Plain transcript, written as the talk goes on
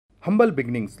Humble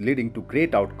beginnings leading to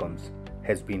great outcomes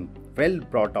has been well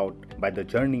brought out by the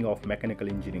journey of Mechanical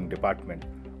Engineering Department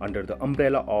under the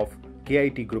umbrella of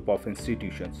KIET group of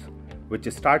institutions,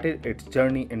 which started its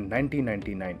journey in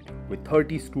 1999 with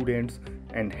 30 students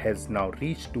and has now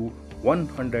reached to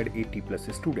 180 plus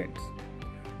students.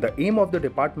 The aim of the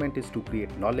department is to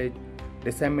create knowledge,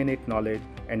 disseminate knowledge,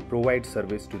 and provide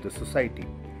service to the society.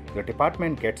 The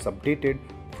department gets updated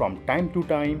from time to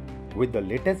time with the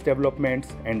latest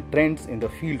developments and trends in the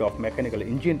field of mechanical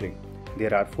engineering.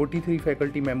 There are 43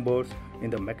 faculty members in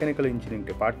the Mechanical Engineering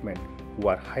Department who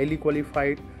are highly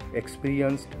qualified,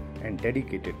 experienced, and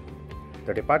dedicated.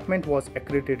 The department was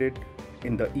accredited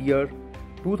in the year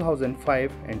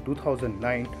 2005 and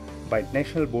 2009 by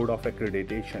National Board of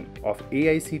Accreditation of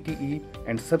AICTE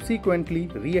and subsequently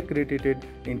re-accredited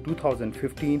in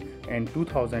 2015 and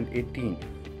 2018.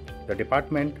 The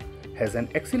department has an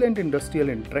excellent industrial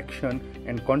interaction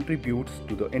and contributes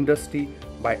to the industry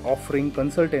by offering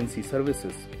consultancy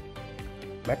services.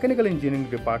 Mechanical Engineering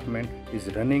Department is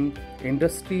running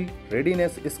industry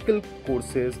readiness skill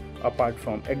courses apart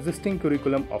from existing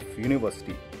curriculum of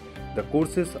university. The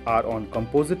courses are on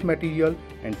composite material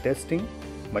and testing,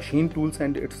 machine tools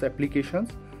and its applications,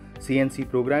 CNC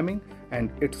programming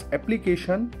and its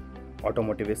application,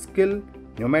 automotive skill,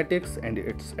 pneumatics and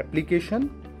its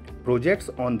application, projects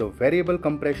on the variable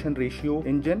compression ratio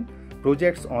engine,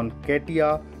 projects on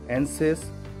CATIA, ANSYS,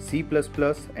 C++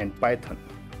 and Python.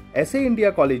 SA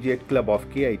India Collegiate Club of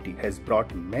KIET has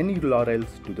brought many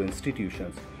laurels to the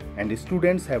institutions and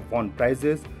students have won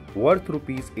prizes worth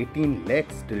Rs 18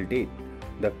 lakhs till date.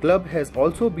 The club has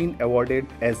also been awarded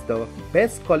as the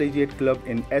Best Collegiate Club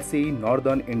in SAE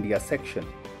Northern India section.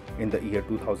 In the year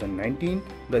 2019,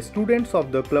 the students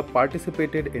of the club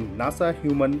participated in NASA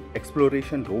Human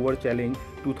Exploration Rover Challenge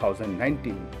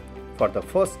 2019. For the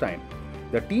first time,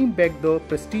 the team bagged the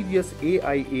prestigious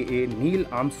AIAA Neil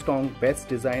Armstrong Best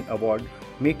Design Award,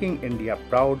 making India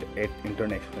proud at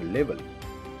international level.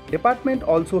 Department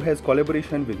also has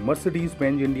collaboration with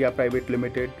Mercedes-Benz India Private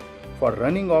Limited for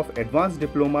running of Advanced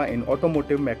Diploma in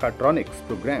Automotive Mechatronics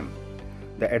program.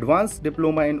 The Advanced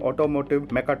Diploma in Automotive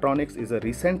Mechatronics is a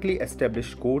recently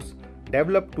established course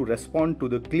developed to respond to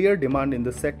the clear demand in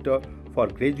the sector for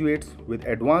graduates with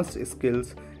advanced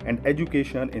skills and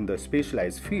education in the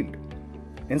specialized field.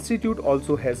 Institute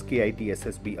also has KIET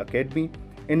SSB Academy,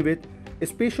 in which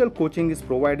special coaching is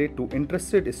provided to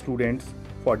interested students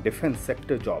for defense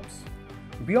sector jobs.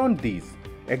 Beyond these,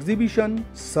 exhibition,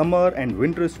 summer and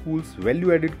winter schools,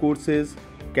 value-added courses,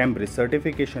 Cambridge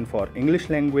certification for English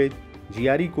language,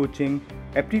 GRE coaching,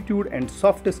 aptitude and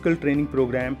soft skill training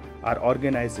program are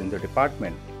organized in the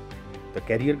department. The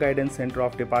Career Guidance Center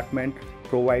of department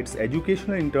provides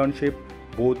educational internship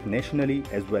both nationally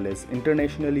as well as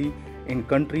internationally in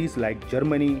countries like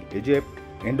Germany, Egypt,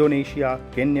 Indonesia,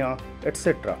 Kenya,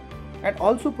 etc. and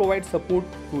also provides support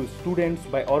to students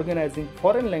by organizing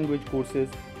foreign language courses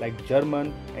like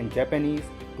German and Japanese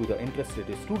to the interested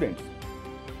students.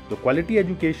 The quality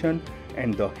education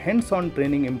and the hands-on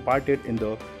training imparted in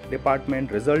the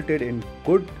department resulted in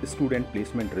good student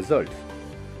placement results.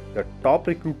 The top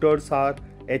recruiters are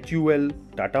HUL,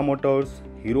 Tata Motors,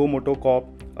 Hero Motocorp,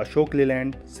 Ashok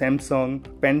Leyland, Samsung,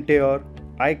 Pentair,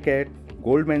 KIET,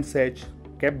 Goldman Sachs,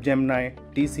 Capgemini,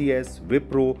 TCS,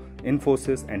 Wipro,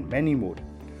 Infosys and many more.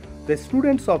 The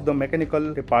students of the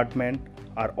mechanical department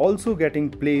are also getting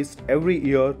placed every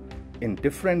year in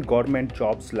different government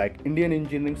jobs like Indian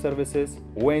Engineering Services,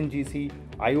 ONGC,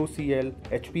 IOCL,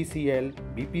 HPCL,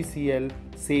 BPCL,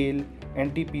 SAIL,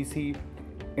 NTPC,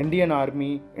 Indian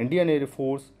Army, Indian Air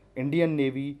Force, Indian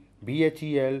Navy,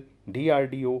 BHEL,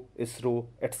 DRDO, ISRO,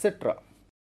 etc.